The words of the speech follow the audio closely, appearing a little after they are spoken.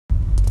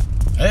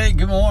Hey,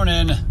 good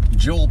morning.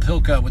 Joel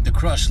Pilka with the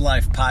Crush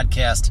Life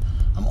podcast.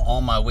 I'm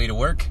on my way to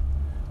work.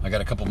 I got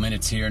a couple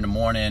minutes here in the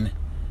morning,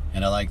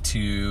 and I like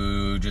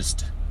to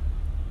just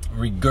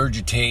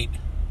regurgitate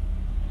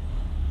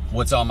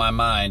what's on my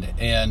mind.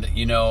 And,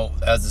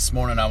 as this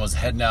morning I was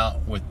heading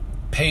out with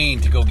Payne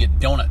to go get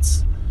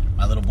donuts,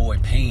 my little boy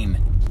Payne,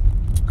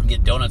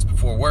 get donuts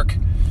before work.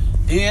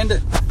 And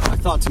I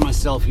thought to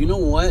myself, you know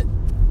what?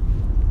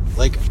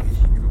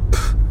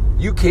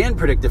 You can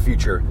predict the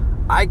future.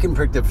 I can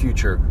predict the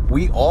future.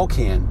 We all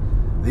can.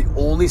 The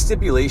only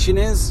stipulation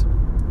is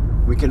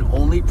we can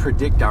only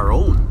predict our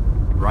own,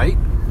 right?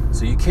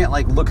 So you can't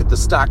look at the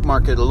stock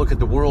market or look at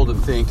the world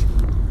and think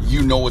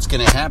you know what's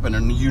going to happen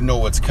and you know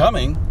what's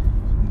coming,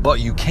 but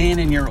you can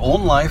in your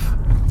own life.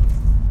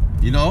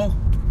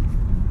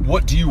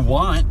 What do you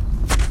want?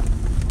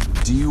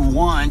 Do you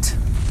want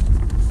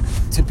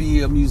to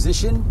be a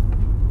musician?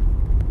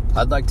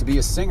 I'd like to be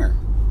a singer.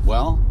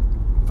 Well,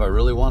 if I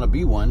really want to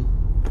be one,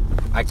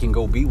 I can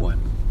go be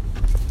one,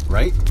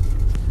 right?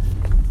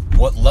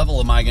 What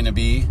level am I going to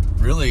be?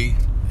 Really,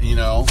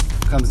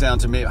 comes down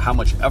to me how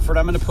much effort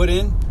I'm going to put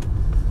in.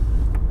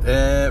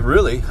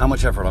 Really, how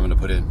much effort I'm going to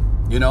put in.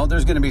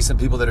 There's going to be some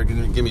people that are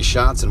going to give me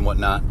shots and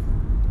whatnot,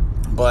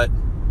 but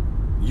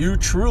you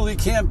truly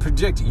can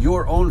predict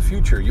your own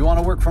future. You want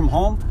to work from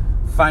home?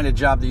 Find a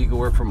job that you can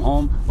work from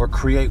home or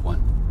create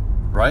one,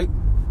 right?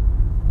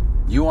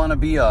 You want to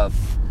be a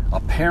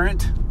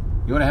parent?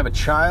 You want to have a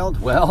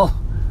child? Well,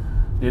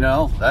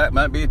 that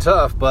might be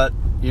tough, but,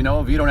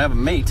 if you don't have a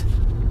mate,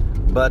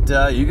 but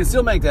you can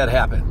still make that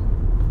happen.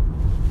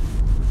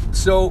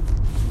 So,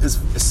 as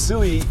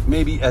silly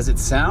maybe as it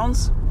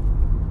sounds,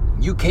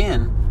 you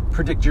can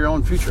predict your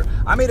own future.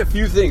 I made a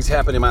few things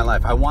happen in my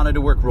life. I wanted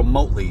to work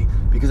remotely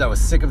because I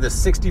was sick of the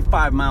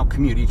 65-mile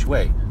commute each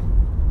way.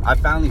 I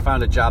finally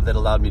found a job that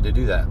allowed me to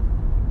do that,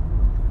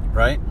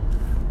 right?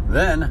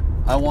 Then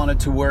I wanted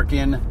to work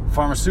in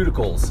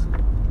pharmaceuticals,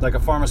 like a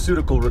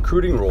pharmaceutical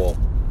recruiting role.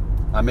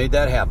 I made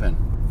that happen.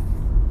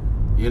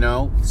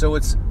 So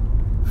it's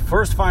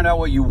first find out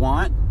what you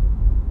want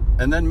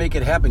and then make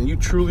it happen. You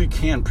truly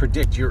can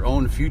predict your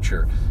own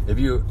future. If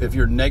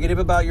you're negative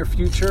about your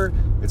future,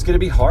 it's going to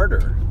be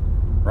harder,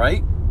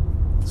 right?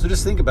 So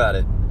just think about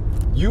it.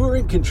 You are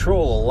in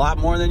control a lot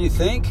more than you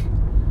think.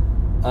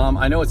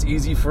 I know it's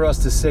easy for us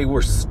to say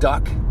we're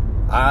stuck.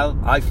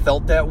 I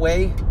felt that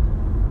way,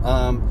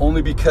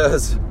 only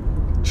because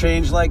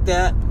change like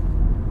that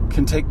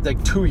can take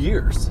 2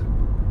 years.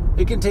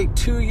 It can take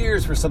 2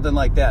 years for something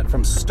like that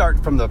from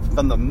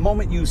the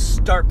moment you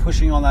start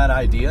pushing on that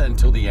idea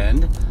until the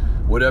end,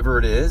 whatever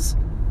it is.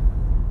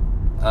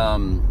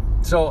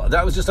 So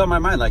that was just on my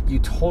mind. You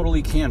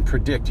totally can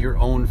predict your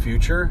own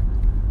future.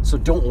 So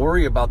don't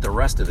worry about the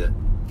rest of it.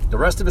 The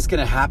rest of it's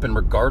going to happen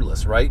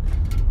regardless, right?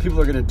 People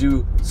are going to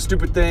do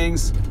stupid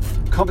things.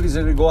 Companies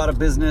are going to go out of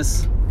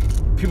business.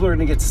 People are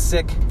going to get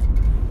sick.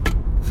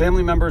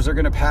 Family members are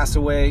going to pass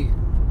away.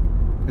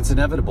 It's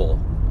inevitable.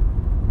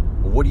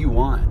 What do you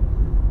want?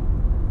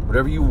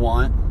 Whatever you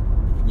want,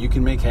 you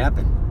can make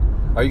happen.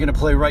 Are you going to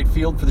play right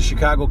field for the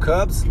Chicago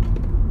Cubs?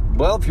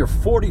 Well, if you're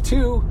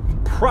 42,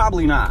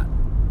 probably not.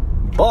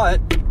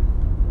 But,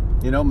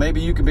 maybe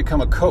you can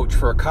become a coach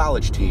for a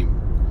college team.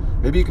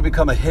 Maybe you can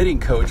become a hitting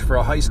coach for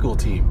a high school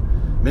team.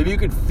 Maybe you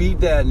can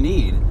feed that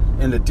need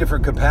in a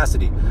different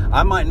capacity.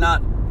 I might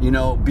not,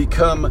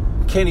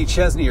 become Kenny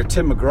Chesney or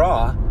Tim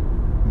McGraw,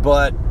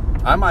 but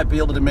I might be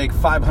able to make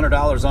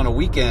 $500 on a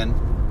weekend,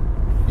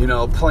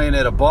 playing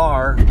at a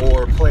bar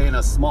or playing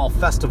a small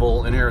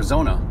festival in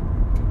Arizona.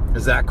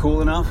 Is that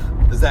cool enough?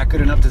 Is that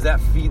good enough? Does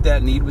that feed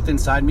that need within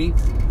inside me?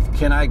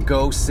 Can I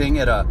go sing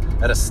at a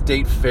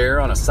state fair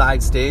on a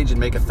side stage and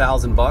make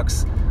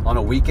 $1,000 on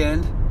a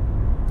weekend?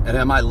 And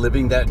am I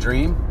living that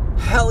dream?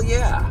 Hell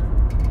yeah,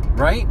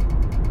 right?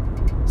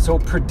 So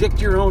predict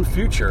your own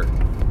future.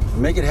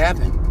 Make it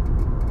happen.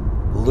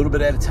 A little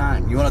bit at a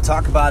time. You want to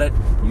talk about it?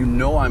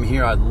 I'm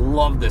here. I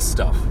love this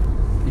stuff.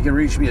 You can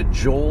reach me at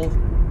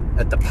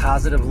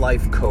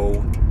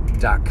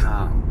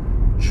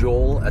joel@thepositivelifeco.com.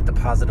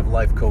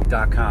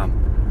 joel@thepositivelifeco.com.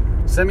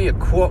 Send me a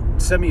quote,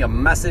 send me a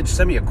message,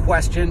 send me a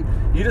question.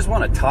 You just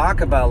want to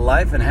talk about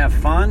life and have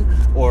fun?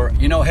 Or,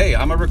 hey,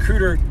 I'm a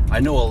recruiter. I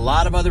know a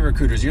lot of other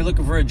recruiters. You're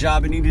looking for a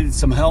job and you need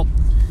some help?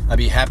 I'd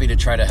be happy to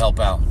try to help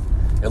out.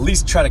 At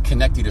least try to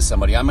connect you to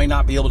somebody. I may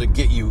not be able to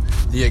get you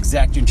the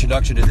exact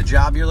introduction to the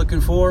job you're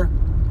looking for,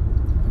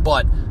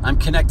 but I'm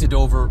connected to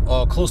over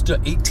close to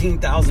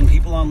 18,000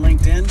 people on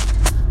LinkedIn,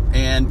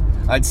 and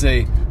I'd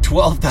say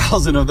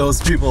 12,000 of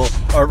those people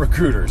are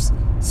recruiters.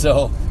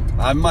 So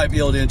I might be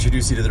able to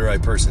introduce you to the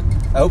right person.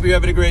 I hope you're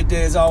having a great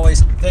day as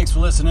always. Thanks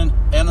for listening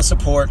and the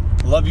support.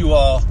 Love you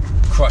all.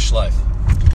 Crush life.